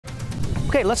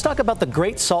Okay, let's talk about the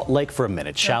Great Salt Lake for a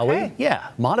minute, shall we?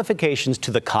 Yeah, modifications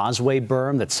to the causeway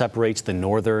berm that separates the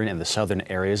northern and the southern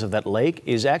areas of that lake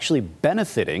is actually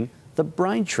benefiting the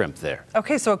brine shrimp there.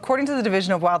 Okay, so according to the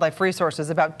Division of Wildlife Resources,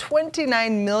 about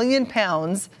 29 million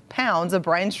pounds of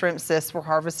brine shrimp cysts were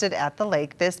harvested at the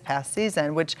lake this past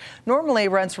season, which normally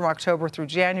runs from October through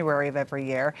January of every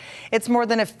year. It's more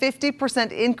than a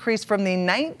 50% increase from the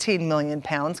 19 million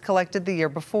pounds collected the year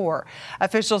before.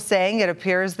 Officials saying it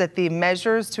appears that the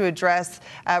measures to address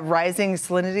rising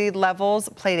salinity levels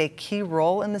played a key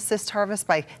role in the cyst harvest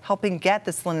by helping get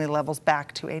the salinity levels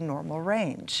back to a normal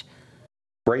range.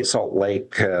 Great Salt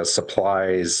Lake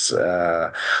supplies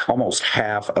almost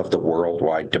half of the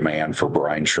worldwide demand for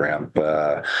brine shrimp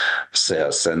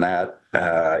cysts, and that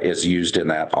is used in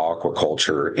that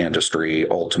aquaculture industry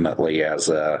ultimately as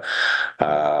a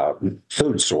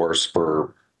food source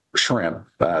for shrimp,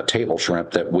 table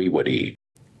shrimp that we would eat.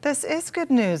 This is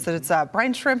good news that it's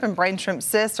brine shrimp and brine shrimp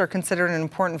cysts are considered an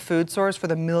important food source for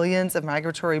the millions of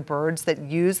migratory birds that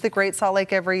use the Great Salt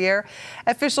Lake every year.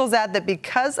 Officials add that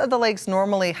because of the lake's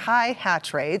normally high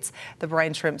hatch rates, the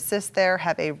brine shrimp cysts there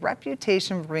have a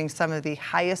reputation for being some of the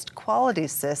highest quality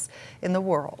cysts in the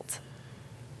world.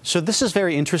 So this is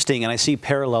very interesting, and I see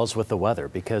parallels with the weather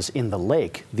because in the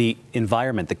lake, the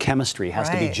environment, the chemistry has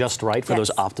to be just right for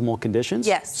those optimal conditions.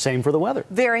 Yes. Same for the weather.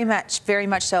 Very much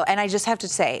so. And I just have to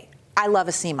say, I love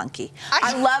a sea monkey.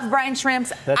 I love brine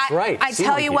shrimps. That's right. I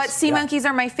tell you what, sea monkeys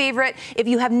are my favorite. If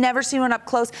you have never seen one up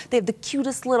close, they have the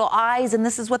cutest little eyes, and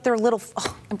this is what their little,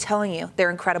 I'm telling you,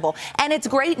 they're incredible. And it's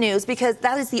great news because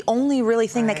that is the only really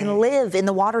thing that can live in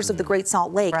the waters of the Great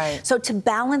Salt Lake. So to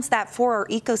balance that for our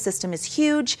ecosystem is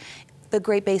huge. The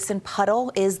Great Basin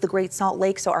puddle is the Great Salt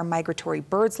Lake, so our migratory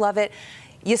birds love it.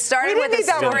 You started with a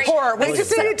story. We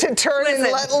just needed to turn and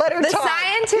let her talk.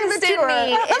 The scientist in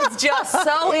me is just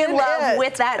so in love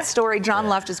with that story. John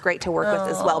Luft is great to work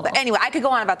with as well. But anyway, I could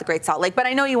go on about the Great Salt Lake, but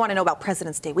I know you want to know about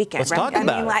President's Day weekend, right? Let's talk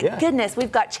about it. Goodness,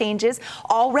 we've got changes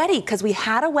already because we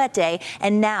had a wet day,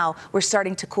 and now we're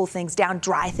starting to cool things down,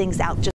 dry things out.